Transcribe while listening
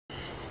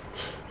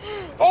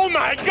Oh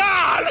my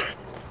God!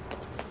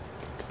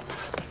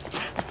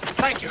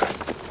 Thank you.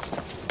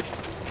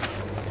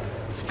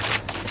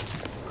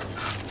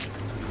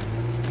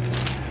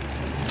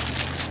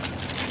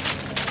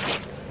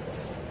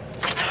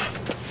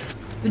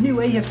 The new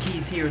Ahip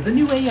Key's here. The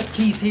new Ahip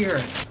Key's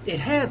here. It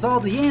has all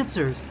the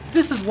answers.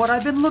 This is what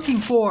I've been looking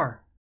for.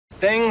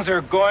 Things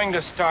are going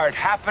to start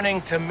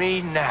happening to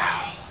me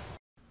now.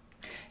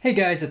 Hey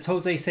guys, it's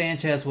Jose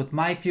Sanchez with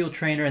My Field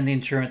Trainer and the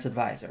Insurance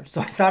Advisor. So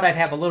I thought I'd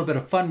have a little bit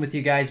of fun with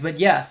you guys, but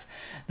yes,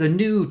 the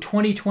new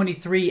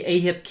 2023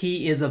 Ahip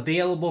Key is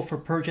available for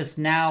purchase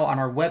now on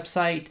our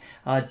website,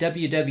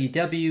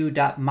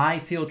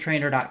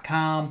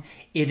 www.myfieldtrainer.com.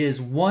 It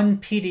is one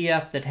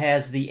PDF that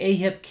has the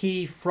Ahip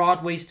Key,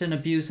 fraud, waste, and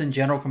abuse, and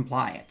general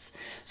compliance.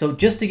 So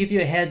just to give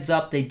you a heads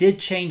up, they did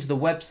change the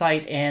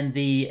website and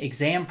the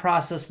exam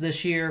process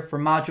this year. For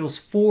modules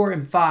 4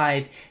 and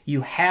 5,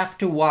 you have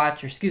to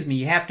watch, or excuse me,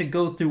 you have to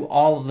go through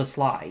all of the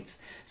slides.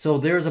 So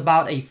there's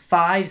about a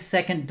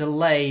 5-second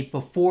delay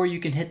before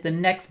you can hit the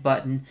next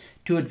button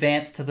to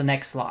advance to the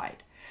next slide.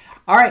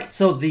 Alright,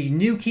 so the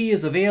new key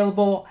is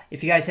available.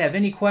 If you guys have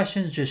any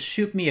questions, just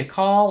shoot me a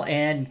call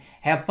and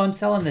have fun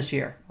selling this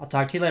year. I'll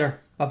talk to you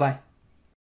later. Bye-bye.